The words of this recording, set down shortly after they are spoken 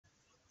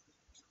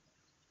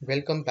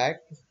Welcome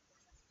back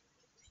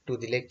to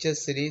the lecture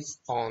series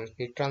on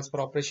heat transfer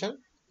operation.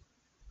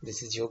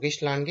 This is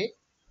Yogesh Lange.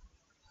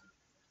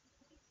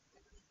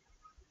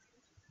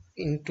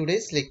 In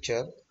today's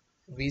lecture,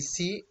 we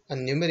see a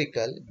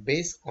numerical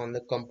based on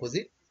the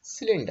composite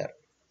cylinder.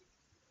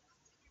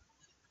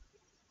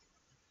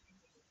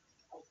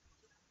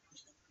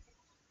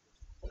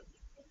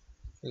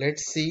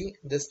 Let's see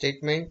the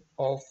statement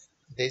of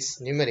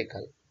this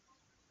numerical.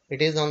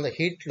 It is on the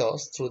heat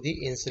loss through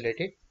the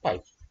insulated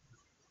pipe.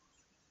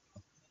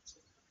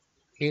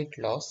 Heat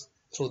loss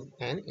through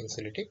an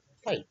insulated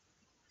pipe.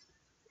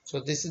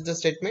 So this is the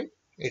statement.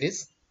 It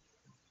is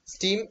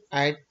steam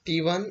at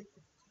T1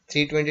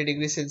 320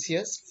 degrees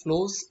Celsius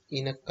flows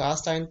in a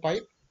cast iron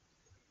pipe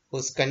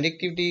whose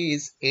conductivity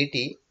is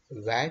 80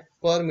 watt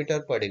per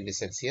meter per degree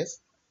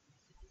Celsius,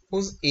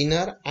 whose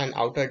inner and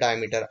outer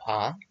diameter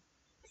are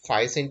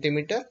 5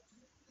 cm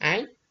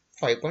and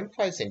 5.5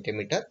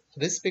 cm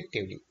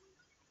respectively.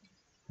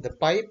 The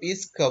pipe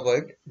is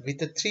covered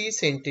with a 3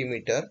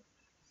 cm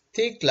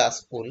thick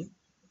glass wool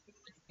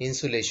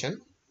insulation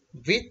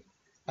with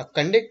a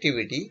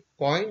conductivity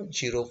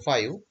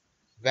 0.05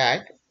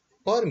 watt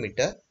per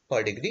meter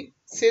per degree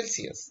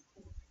Celsius.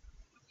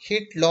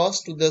 Heat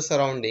loss to the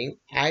surrounding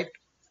at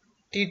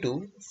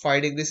T2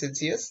 5 degrees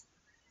Celsius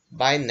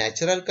by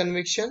natural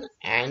convection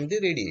and the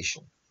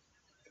radiation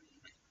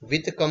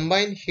with a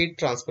combined heat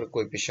transfer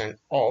coefficient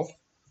of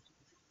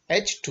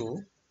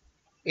H2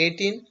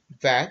 18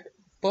 watt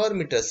per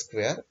meter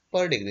square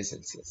per degree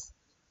Celsius.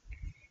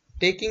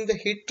 Taking the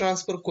heat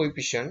transfer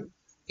coefficient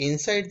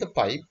inside the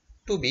pipe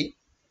to be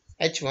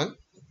H1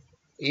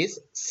 is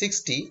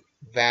 60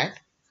 watt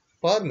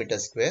per meter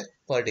square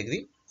per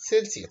degree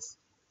Celsius.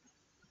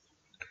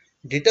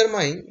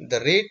 Determine the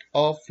rate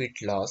of heat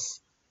loss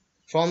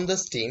from the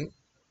steam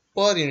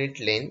per unit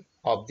length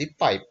of the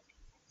pipe.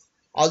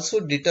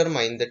 Also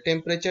determine the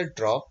temperature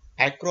drop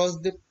across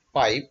the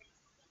pipe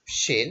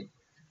shell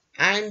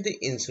and the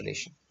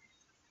insulation.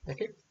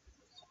 Okay,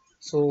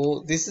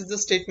 so this is the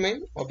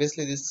statement.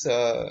 Obviously this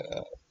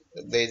there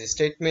is a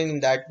statement in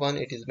that one.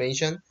 It is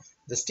mentioned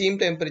the steam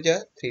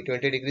temperature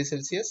 320 degrees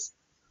Celsius.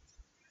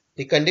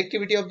 The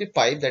conductivity of the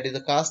pipe, that is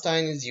the cast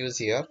iron, is used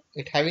here.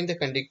 It having the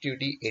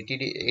conductivity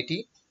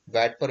 80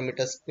 watt per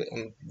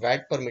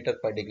meter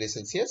per degree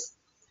Celsius.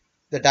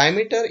 The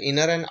diameter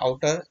inner and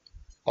outer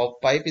of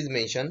pipe is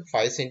mentioned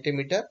 5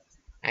 cm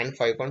and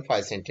 5.5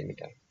 cm.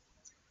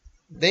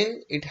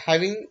 Then it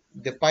having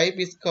the pipe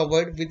is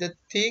covered with a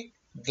thick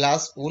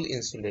glass wool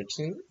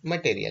insulating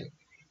material,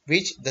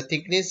 which the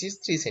thickness is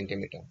 3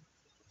 cm,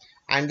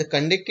 and the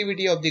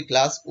conductivity of the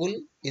glass wool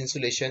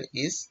insulation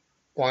is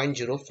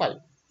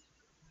 0.05.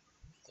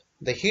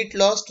 The heat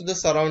loss to the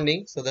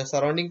surrounding, so the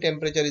surrounding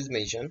temperature is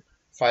mentioned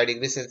 5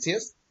 degrees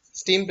Celsius.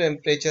 Steam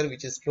temperature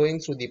which is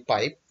flowing through the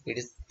pipe, it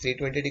is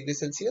 320 degrees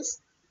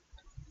Celsius,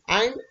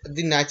 and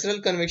the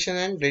natural convection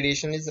and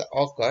radiation is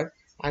occurred,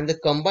 and the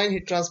combined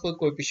heat transfer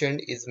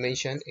coefficient is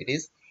mentioned, it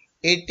is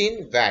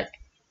 18 watt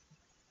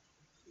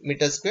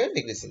meter square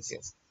degree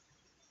Celsius,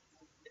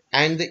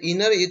 and the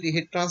inner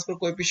heat transfer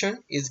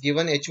coefficient is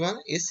given H1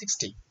 is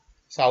 60.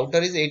 So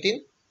outer is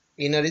 18,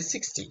 inner is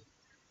 60,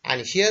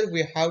 and here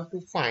we have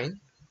to find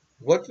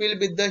what will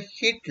be the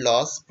heat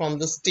loss from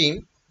the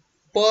steam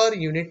per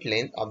unit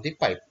length of the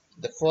pipe.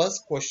 The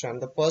first question,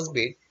 the first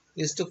bit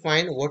is to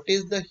find what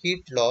is the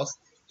heat loss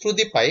through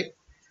the pipe,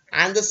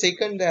 and the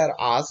second they are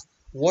asked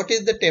what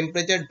is the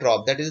temperature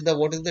drop, that is the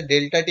what is the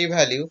delta T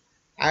value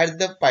at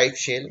the pipe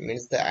shell,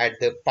 means the at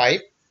the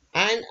pipe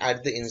and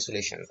at the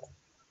insulation.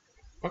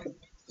 Okay,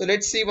 so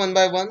let's see one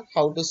by one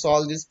how to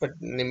solve this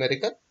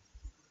numerical.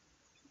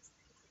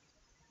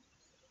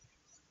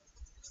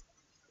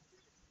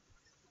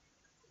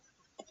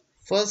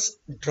 First,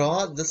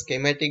 draw the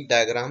schematic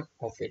diagram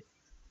of it,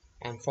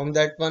 and from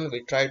that one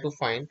we try to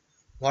find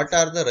what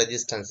are the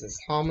resistances,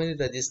 how many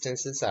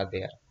resistances are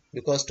there,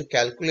 because to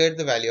calculate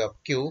the value of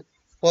Q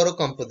for a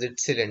composite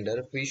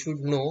cylinder we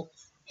should know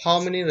how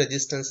many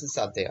resistances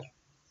are there.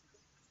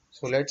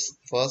 So let's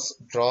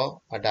first draw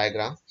a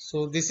diagram.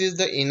 So this is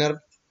the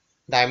inner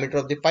diameter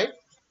of the pipe,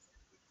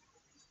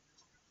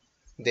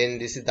 then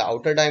this is the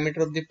outer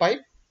diameter of the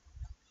pipe,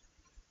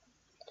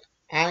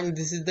 and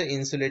this is the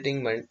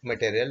insulating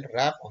material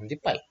wrap on the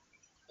pipe.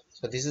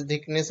 So this is the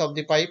thickness of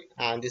the pipe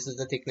and this is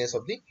the thickness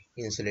of the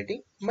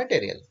insulating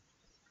material.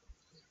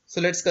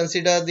 So let's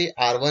consider the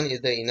R1 is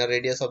the inner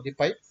radius of the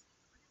pipe,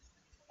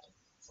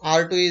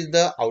 R2 is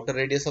the outer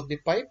radius of the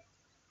pipe,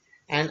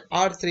 and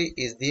R3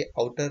 is the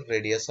outer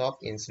radius of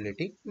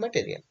insulating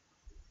material.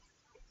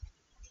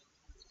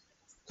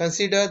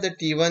 Consider the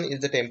T1 is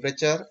the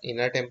temperature,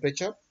 inner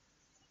temperature,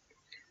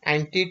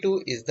 and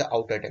T2 is the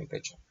outer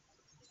temperature.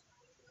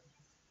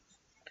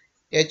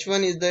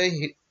 H1 is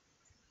the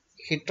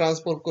heat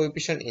transfer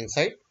coefficient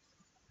inside,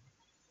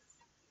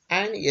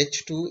 and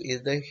H2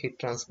 is the heat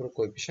transfer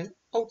coefficient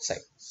outside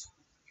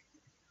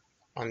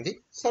on the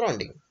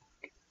surrounding.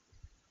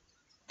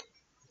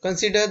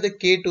 Consider the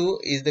K2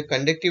 is the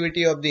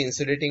conductivity of the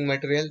insulating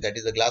material, that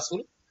is the glass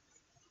wool,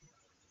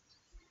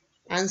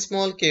 and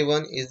small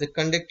k1 is the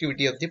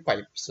conductivity of the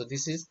pipe. So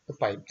this is the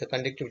pipe, the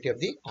conductivity of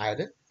the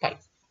iron pipe.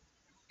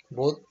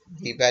 Both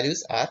the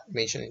values are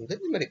mentioned in the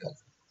numerical.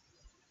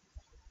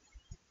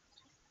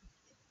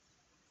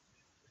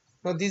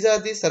 Now these are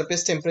the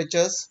surface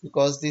temperatures,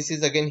 because this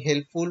is again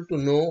helpful to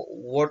know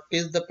what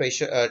is the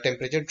pressure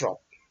temperature drop.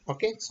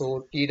 Okay,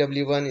 so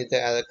TW1 is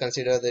the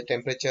consider the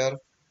temperature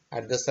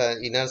at the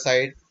inner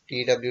side,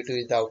 TW2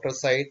 is the outer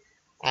side,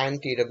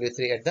 and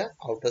TW3 at the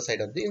outer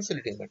side of the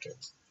insulating material.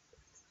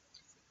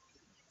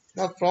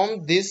 Now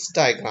from this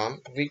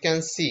diagram we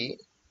can see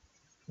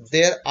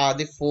there are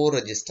the four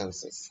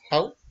resistances.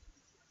 How?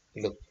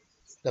 Look,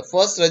 the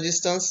first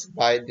resistance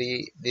by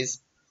this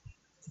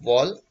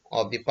wall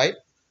of the pipe,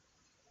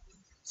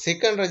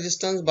 second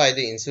resistance by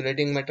the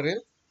insulating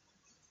material,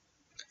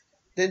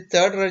 then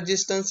third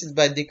resistance is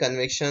by the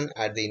convection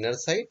at the inner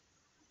side,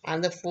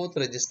 and the fourth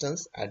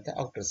resistance at the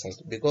outer side,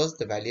 because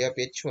the value of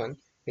H1,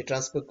 heat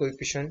transfer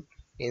coefficient,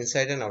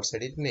 inside and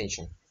outside is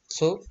mentioned.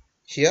 So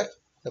here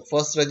the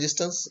first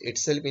resistance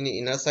itself in the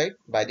inner side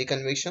by the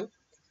convection,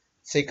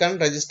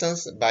 second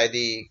resistance by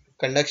the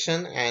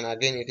conduction, and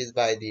again it is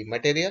by the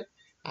material,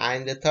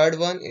 and the third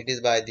one it is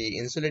by the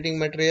insulating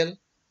material.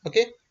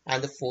 Okay,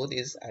 and the fourth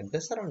is at the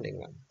surrounding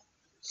one.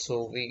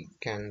 So we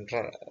can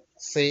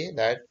say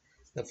that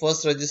the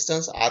first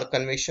resistance R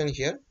convection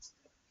here,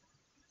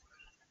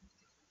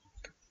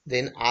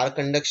 then R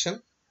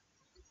conduction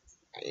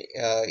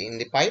in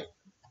the pipe,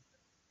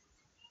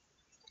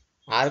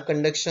 R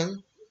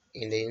conduction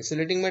in the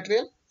insulating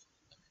material,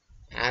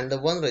 and the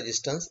one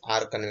resistance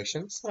R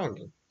convection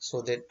surrounding.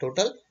 So the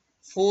total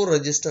four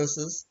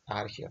resistances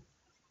are here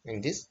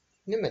in this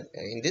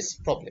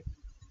problem.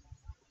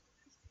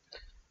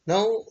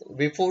 Now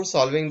before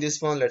solving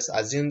this one, let's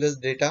assume this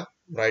data,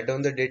 write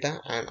down the data,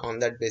 and on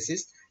that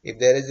basis if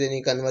there is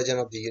any conversion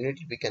of the unit,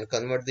 we can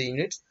convert the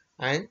units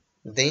and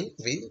then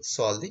we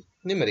solve the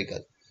numerical.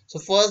 So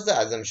first the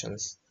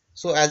assumptions.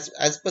 So as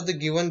per the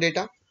given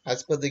data,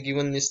 as per the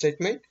given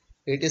statement,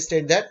 it is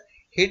stated that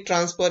heat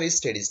transfer is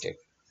steady state.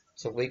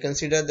 So we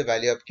consider the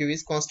value of Q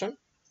is constant.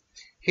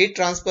 Heat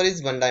transfer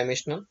is one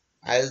dimensional,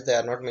 as they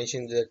are not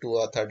mentioned the two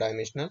or third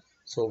dimensional.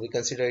 So we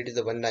consider it is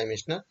a one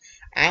dimensional,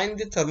 and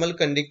the thermal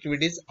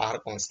conductivities are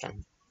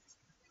constant.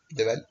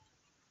 The value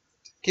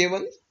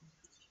K1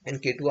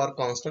 and K2 are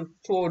constant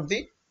throughout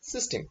the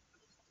system.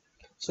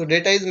 So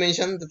data is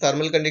mentioned, the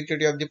thermal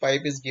conductivity of the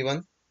pipe is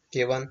given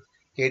K1,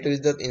 K2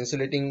 is the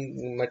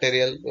insulating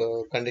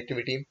material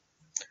conductivity,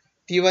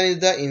 T1 is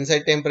the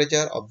inside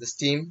temperature of the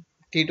steam,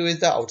 T2 is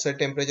the outside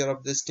temperature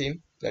of the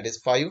steam, that is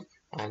 5,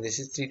 and this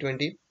is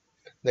 320.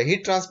 The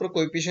heat transfer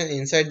coefficient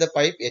inside the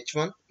pipe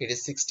H1, it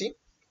is 60.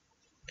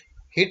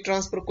 Heat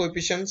transfer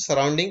coefficient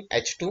surrounding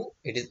H2,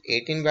 it is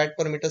 18 watt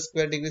per meter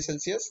square degree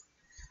Celsius.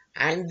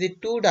 And the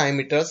two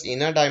diameters,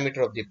 inner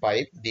diameter of the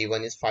pipe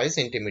D1 is 5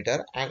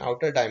 centimeter and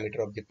outer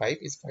diameter of the pipe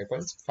is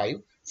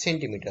 5.5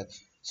 centimeter.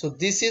 So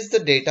this is the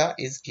data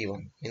is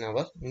given in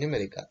our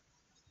numerical.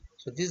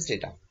 So this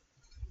data.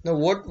 Now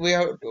what we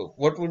have,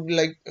 what would be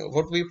like,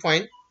 what we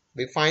find?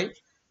 We find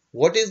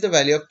what is the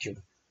value of Q.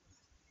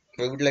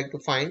 We would like to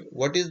find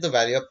what is the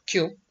value of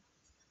Q,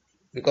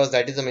 because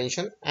that is a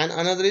mention, and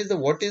another is the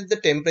what is the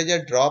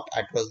temperature drop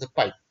across the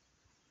pipe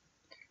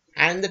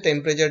and the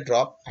temperature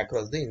drop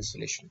across the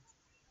insulation.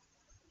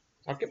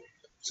 Okay,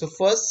 so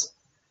first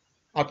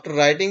after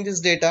writing this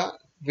data,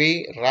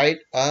 we write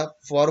a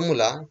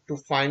formula to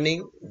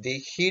finding the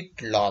heat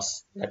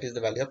loss, that is the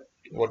value of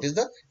what is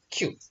the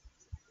Q.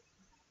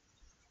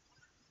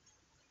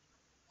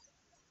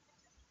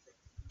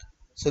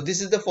 So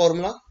this is the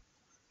formula.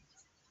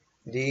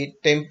 The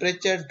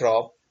temperature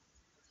drop,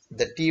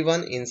 the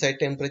T1 inside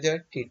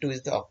temperature, T2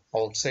 is the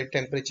outside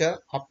temperature,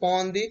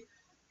 upon the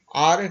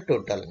R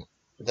total,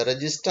 the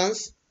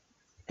resistance,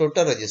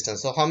 total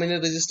resistance. So how many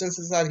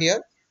resistances are here?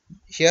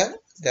 Here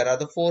there are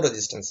the four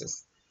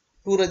resistances.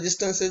 Two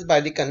resistances by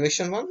the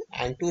convection one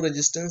and two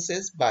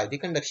resistances by the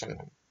conduction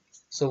one.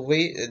 So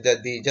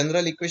the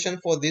general equation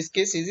for this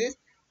case is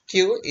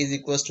Q is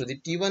equals to the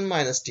T1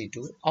 minus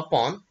T2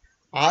 upon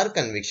R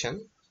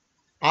convection,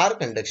 R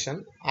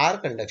conduction, R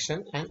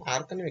conduction, and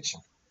R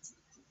convection.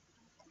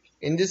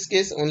 In this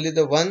case only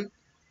the one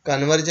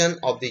conversion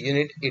of the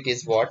unit, it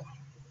is what?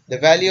 The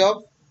value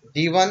of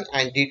D1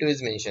 and D2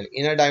 is mentioned,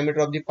 inner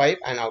diameter of the pipe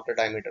and outer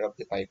diameter of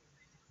the pipe.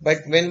 But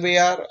when we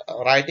are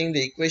writing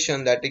the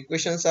equation, that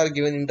equations are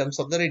given in terms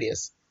of the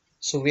radius.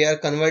 So we are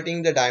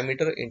converting the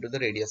diameter into the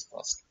radius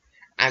first.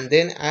 And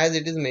then as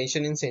it is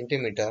mentioned in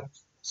centimeter,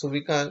 so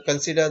we can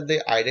consider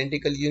the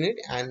identical unit,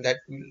 and that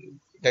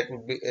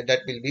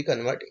will be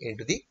converted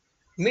into the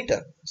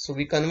meter. So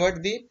we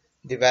convert the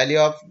value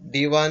of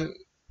D1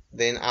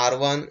 then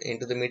R1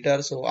 into the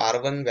meter. So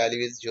R1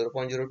 value is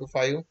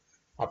 0.025.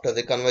 After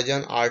the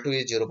conversion, R2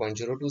 is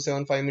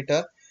 0.0275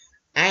 meter,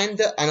 and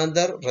the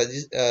another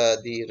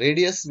the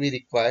radius we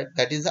require,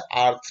 that is the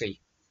R3,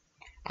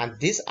 and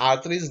this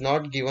R3 is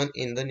not given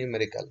in the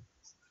numerical.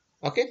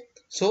 Okay,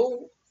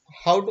 so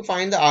how to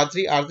find the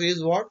R3? R3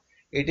 is what?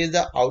 It is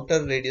the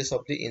outer radius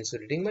of the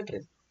insulating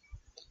material.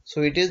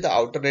 So it is the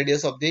outer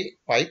radius of the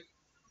pipe,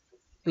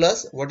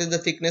 plus what is the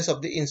thickness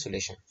of the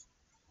insulation.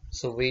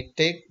 So we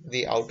take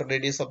the outer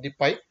radius of the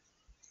pipe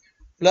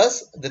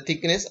plus the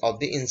thickness of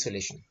the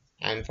insulation,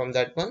 and from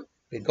that one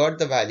we got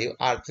the value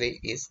R3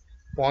 is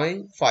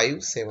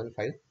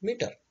 0.575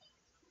 meter.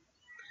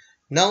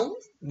 Now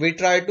we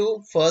try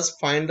to first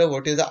find the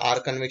what is the R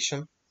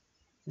convection,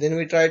 then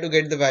we try to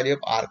get the value of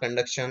R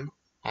conduction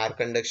by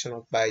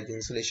the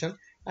insulation,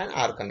 and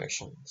R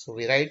convection. So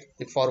we write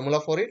the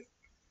formula for it.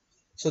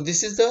 So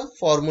this is the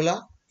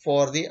formula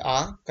for the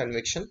R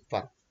convection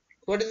 1.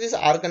 What is this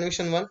R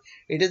convection 1?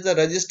 It is the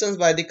resistance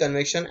by the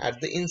convection at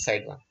the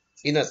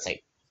inner side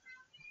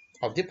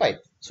of the pipe.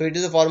 So it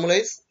is the formula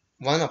is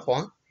 1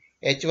 upon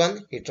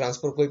H1 heat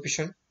transfer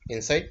coefficient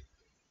inside,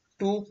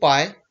 2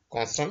 pi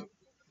constant,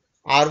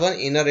 R1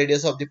 inner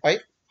radius of the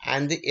pipe,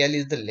 and the L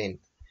is the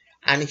length.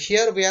 And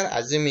here we are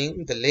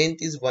assuming the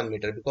length is 1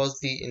 meter because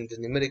in the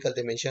numerical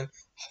they mention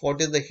what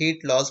is the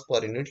heat loss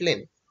per unit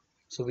length.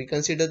 So we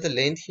consider the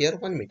length here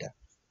 1 meter.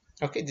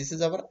 Okay, this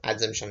is our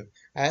assumption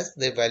as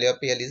the value of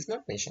L is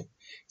not mentioned.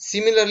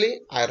 Similarly,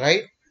 I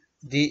write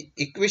the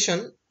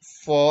equation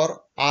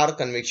for R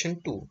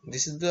convection 2.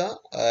 This is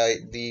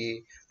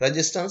the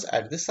resistance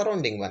at the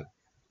surrounding one,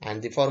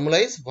 and the formula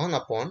is 1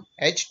 upon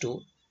H2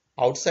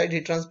 outside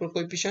heat transfer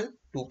coefficient,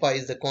 2 pi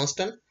is the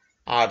constant,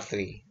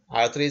 R3.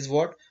 R3 is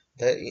what?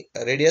 The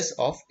radius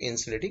of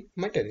insulating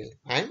material,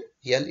 and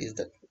L is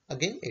the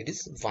again it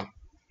is 1.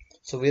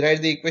 So we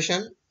write the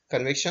equation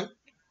convection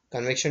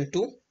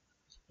 2,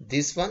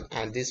 this one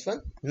and this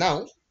one.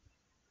 Now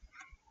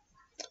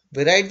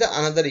we write the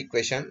another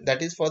equation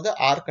that is for the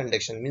R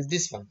conduction, means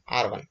this one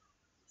R1,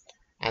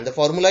 and the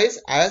formula is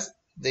as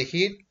the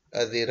heat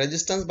the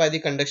resistance by the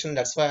conduction.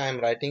 That's why I am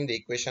writing the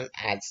equation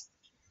as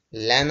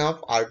ln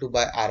of R2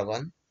 by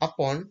R1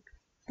 upon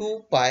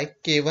 2 pi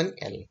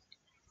K1L.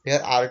 Here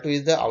R2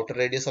 is the outer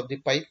radius of the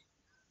pipe,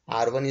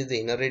 R1 is the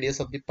inner radius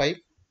of the pipe,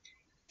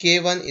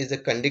 K1 is the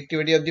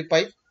conductivity of the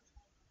pipe,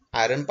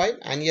 iron pipe,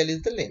 and L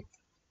is the length.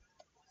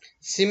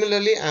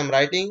 Similarly, I am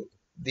writing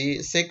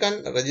the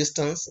second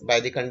resistance by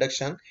the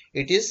conduction.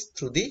 It is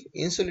through the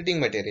insulating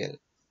material,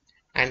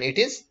 and it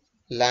is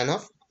ln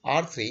of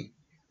R3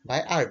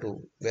 by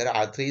R2, where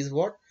R3 is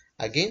what?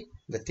 Again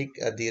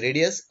the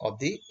radius of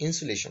the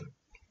insulation.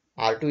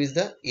 R2 is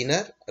the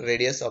inner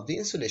radius of the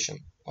insulation,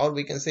 or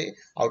we can say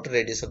outer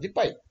radius of the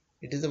pipe.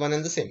 It is the one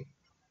and the same,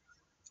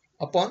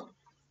 upon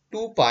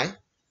 2 pi.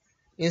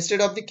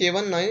 Instead of the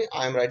K1 now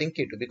I am writing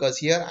K2 because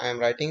here I am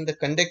writing the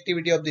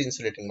conductivity of the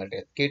insulating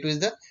material. K2 is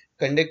the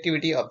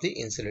conductivity of the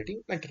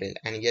insulating material,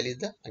 and L is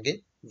the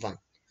again 1.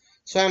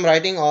 So I am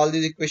writing all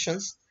these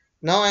equations.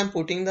 Now I am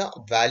putting the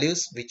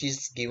values which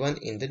is given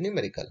in the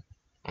numerical,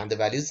 and the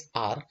values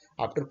are,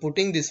 after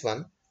putting this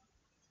one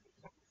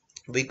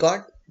we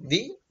got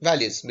the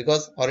values,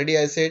 because already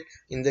I said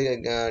in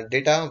the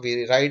data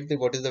we write the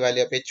what is the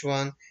value of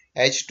H1,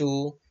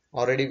 H2.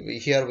 Already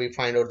here we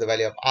find out the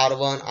value of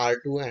R1,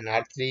 R2 and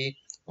R3.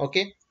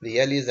 Okay, the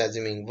L is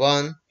assuming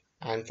 1,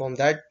 and from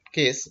that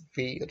case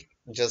we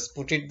just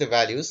put it the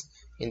values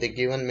in the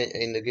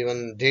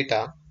given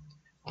data,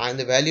 and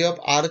the value of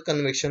R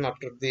convection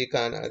after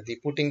the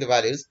putting the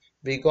values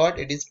we got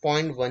it is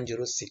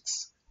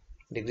 0.106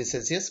 degrees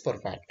Celsius per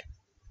watt.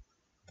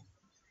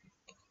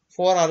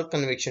 For R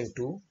convection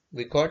 2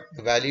 we got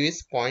the value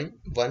is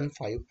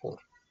 0.154.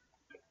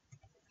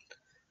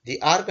 The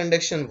R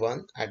conduction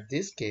 1 at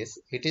this case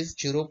it is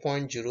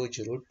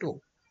 0.002,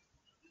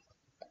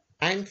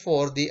 and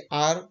for the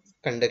R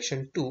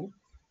conduction 2,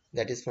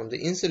 that is from the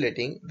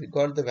insulating, we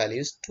got the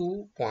values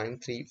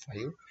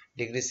 2.35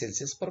 degrees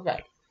Celsius per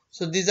watt.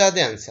 So these are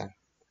the answer.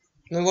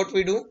 Now what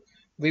we do,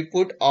 we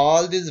put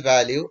all this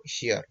value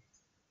here,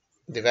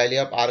 the value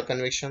of R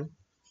convection,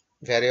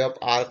 value of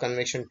R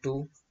convection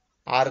 2,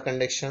 R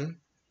conduction,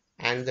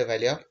 and the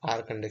value of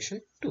R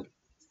conduction 2,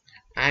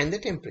 and the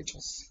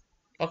temperatures.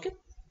 Okay.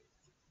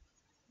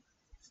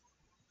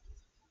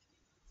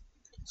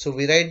 So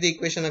we write the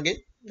equation again,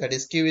 that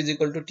is Q is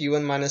equal to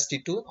T1 minus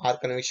T2 R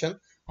convection,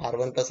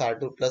 R1 plus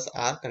R2 plus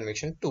R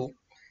convection 2,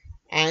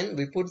 and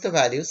we put the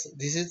values.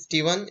 This is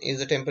T1 is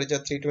the temperature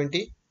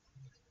 320,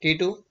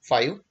 T2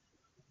 5,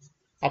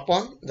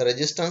 upon the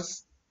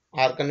resistance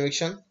R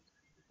convection,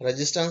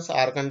 resistance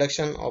R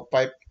conduction of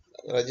pipe,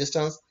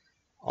 resistance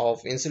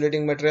of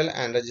insulating material,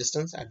 and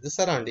resistance at the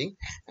surrounding,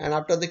 and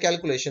after the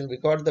calculation we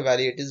got the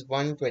value, it is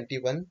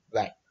 121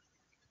 watt.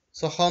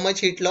 So how much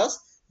heat loss?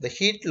 The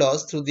heat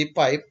loss through the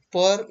pipe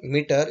per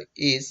meter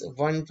is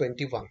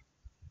 121.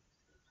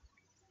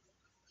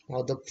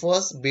 Now the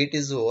first bit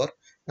is over.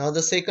 Now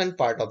the second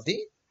part of the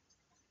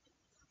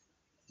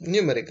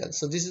numerical.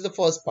 So this is the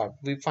first part.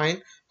 We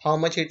find how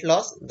much heat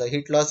loss. The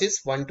heat loss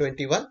is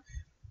 121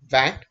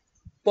 watt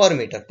per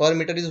meter. Per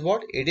meter is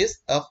what? It is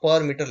a per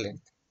meter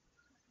length.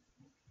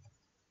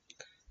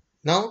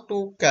 Now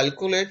to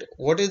calculate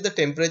what is the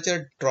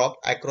temperature drop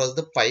across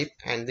the pipe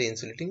and the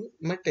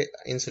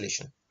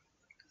insulation.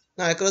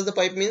 Now across the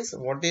pipe means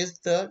what is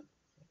the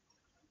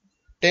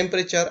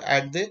temperature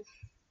at the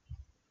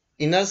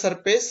inner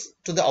surface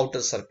to the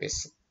outer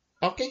surface.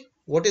 Okay,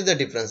 What is the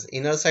difference?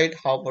 Inner side,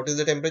 how, what is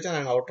the temperature,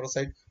 and outer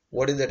side,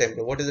 what is the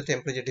temperature? What is the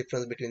temperature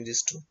difference between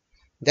these two?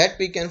 That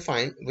we can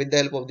find with the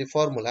help of the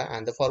formula,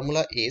 and the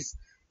formula is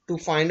to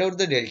find out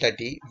the delta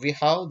T. We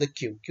have the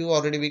Q. Q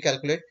already we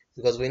calculate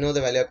because we know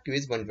the value of Q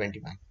is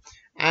 121.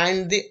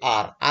 And the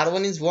R.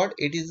 R1 is what?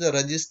 It is the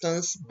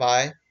resistance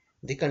by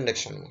the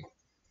conduction.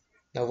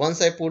 Now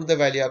once I put the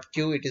value of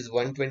Q, it is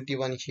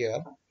 121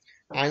 here,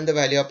 and the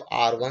value of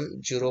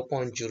R1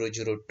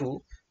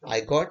 0.002.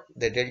 I got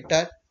the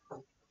delta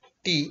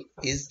T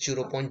is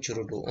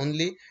 0.02,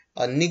 only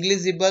a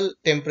negligible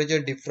temperature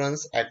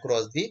difference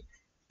across the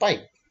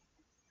pipe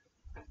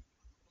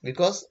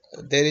because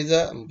there is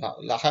a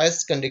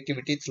highest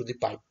conductivity through the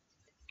pipe.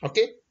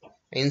 Okay,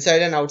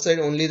 inside and outside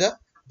only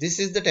this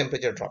is the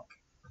temperature drop.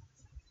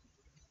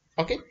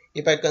 Okay,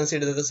 if I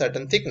consider the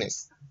certain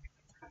thickness.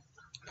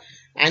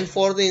 And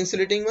for the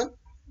insulating one,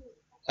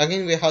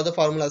 again we have the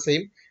formula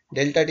same.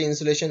 Delta T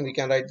insulation, we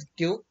can write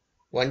Q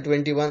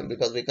 121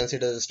 because we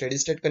consider the steady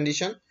state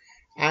condition,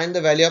 and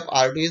the value of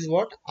R2 is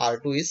what?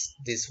 R2 is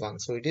this one,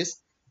 so it is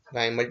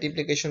by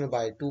multiplication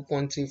by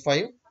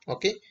 2.35.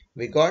 okay,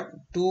 we got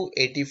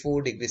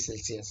 284 degrees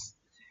Celsius.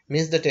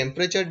 Means the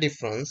temperature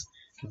difference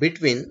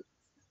between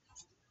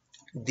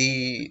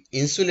the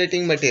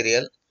insulating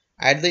material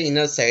at the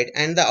inner side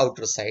and the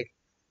outer side,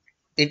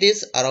 it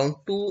is around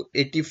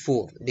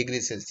 284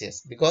 degrees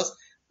Celsius because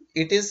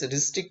it is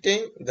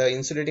restricting the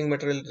insulating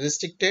material,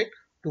 restricted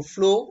to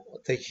flow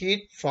the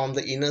heat from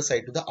the inner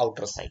side to the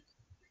outer side.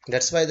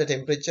 That's why the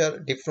temperature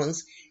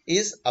difference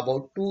is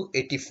about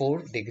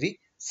 284 degree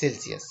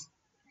Celsius.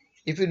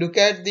 If you look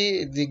at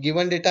the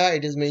given data,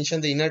 it is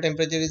mentioned the inner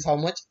temperature is how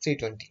much?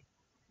 320.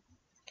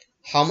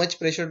 How much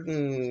pressure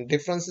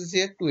difference is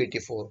here?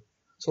 284.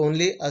 So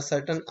only a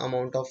certain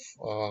amount of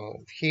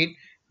heat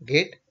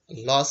get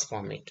lost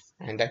from it,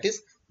 and that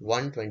is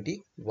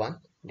 121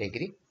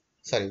 degree,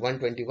 sorry,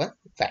 121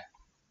 watt.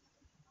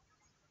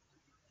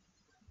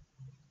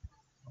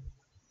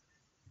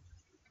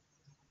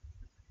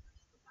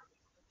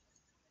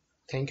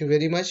 Thank you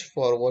very much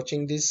for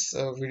watching this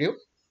video.